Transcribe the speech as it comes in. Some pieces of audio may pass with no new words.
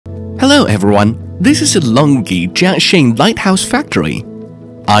Hello everyone, this is the LONGi Jiaxing Lighthouse Factory.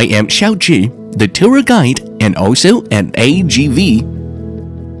 I am Xiaozhi, the tour guide and also an AGV.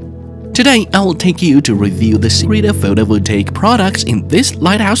 Today I will take you to review the series of photovoltaic products in this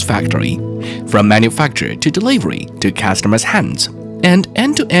lighthouse factory, from manufacture to delivery to customers' hands, and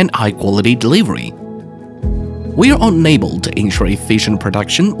end-to-end high-quality delivery. We are unable to ensure efficient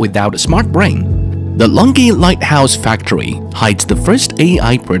production without a smart brain. The LONGi Lighthouse Factory hides the first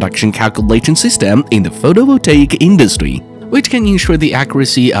AI production calculation system in the photovoltaic industry, which can ensure the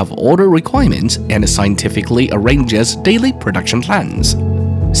accuracy of order requirements and scientifically arranges daily production plans,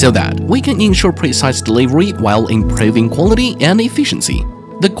 so that we can ensure precise delivery while improving quality and efficiency.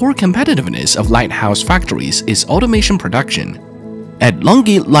 The core competitiveness of lighthouse factories is automation production. At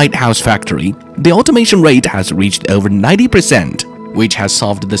LONGi Lighthouse Factory, the automation rate has reached over 90%, which has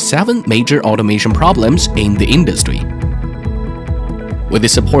solved the 7 major automation problems in the industry. With the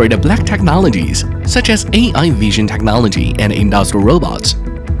support of black technologies, such as AI vision technology and industrial robots,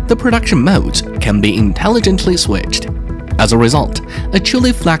 the production modes can be intelligently switched. As a result, a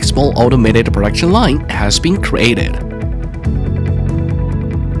truly flexible automated production line has been created.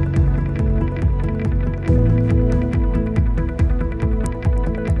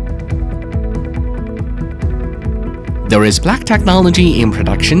 There is black technology in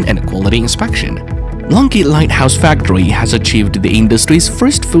production and quality inspection. LONGi Lighthouse Factory has achieved the industry's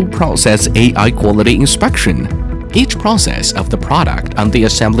first full-process AI quality inspection. Each process of the product on the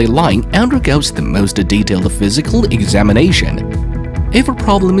assembly line undergoes the most detailed physical examination. If a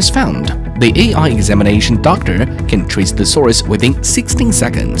problem is found, the AI examination doctor can trace the source within 16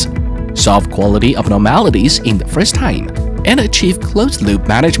 seconds, solve quality abnormalities in the first time, and achieve closed-loop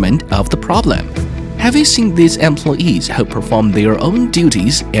management of the problem. Have you seen these employees who perform their own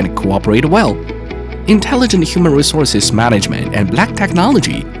duties and cooperate well? Intelligent human resources management and black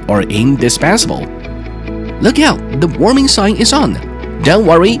technology are indispensable. Look out, the warning sign is on. Don't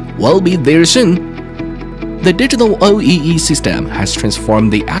worry, we'll be there soon. The digital OEE system has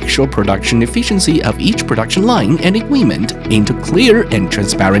transformed the actual production efficiency of each production line and equipment into clear and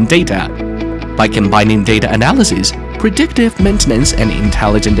transparent data. By combining data analysis, predictive maintenance and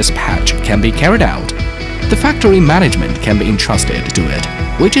intelligent dispatch can be carried out. The factory management can be entrusted to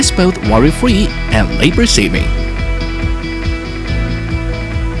it, which is both worry-free and labor-saving.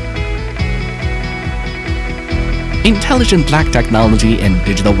 Intelligent black technology and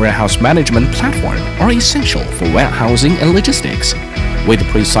digital warehouse management platform are essential for warehousing and logistics, with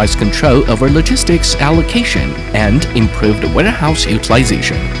precise control over logistics allocation and improved warehouse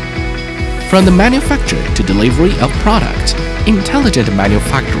utilization. From the manufacture to delivery of products, intelligent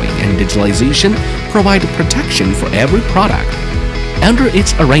manufacturing and digitalization provide protection for every product. Under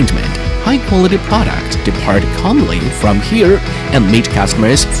its arrangement, high-quality products depart calmly from here and meet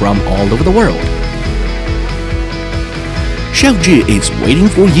customers from all over the world. Xiaozhi is waiting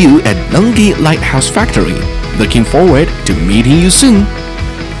for you at LONGi Lighthouse Factory. Looking forward to meeting you soon.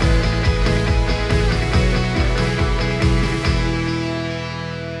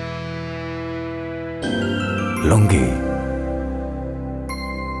 LONGi